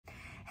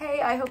Hey,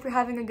 I hope you're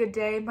having a good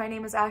day. My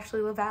name is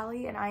Ashley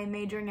Lavalle, and I am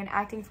majoring in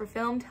acting for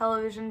film,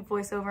 television,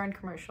 voiceover, and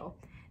commercial.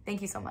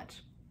 Thank you so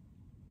much.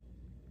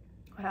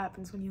 What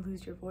happens when you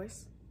lose your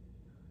voice?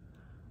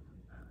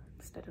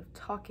 Instead of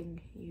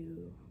talking,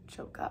 you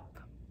choke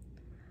up.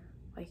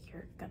 Like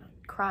you're gonna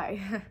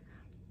cry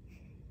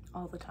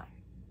all the time.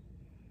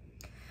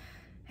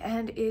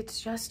 And it's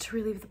just to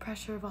relieve the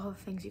pressure of all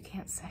the things you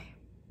can't say.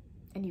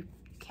 And you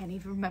can't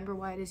even remember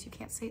why it is you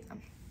can't say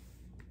them.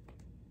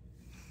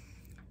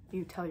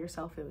 You tell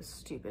yourself it was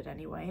stupid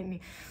anyway, and you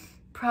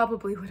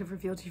probably would have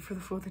revealed you for the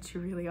fool that you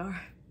really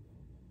are.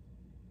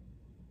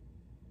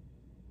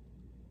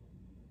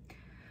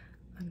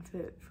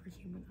 Unfit for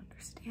human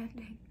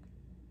understanding.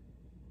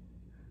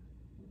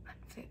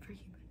 Unfit for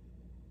human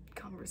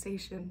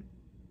conversation.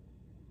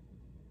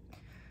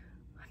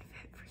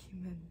 Unfit for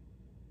human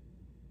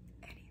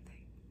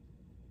anything.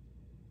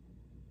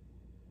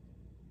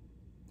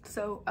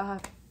 So,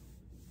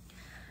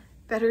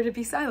 better to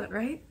be silent,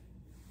 right?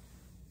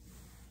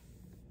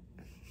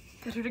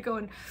 Better to go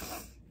and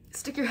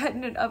stick your head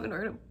in an oven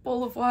or in a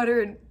bowl of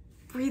water and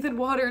breathe in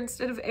water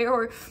instead of air,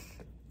 or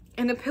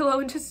in a pillow,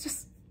 and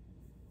just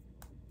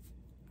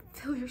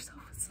fill yourself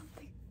with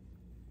something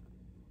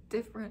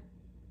different.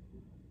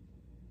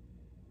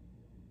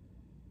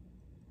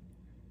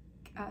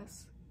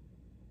 Gas,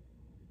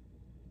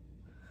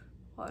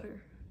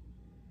 water,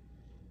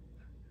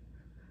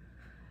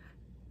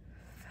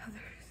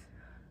 feathers,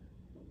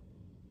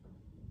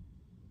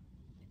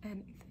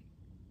 anything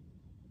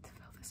to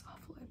fill this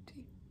awful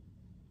empty.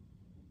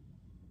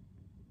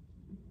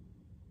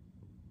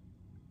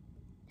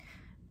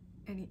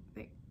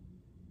 Anything.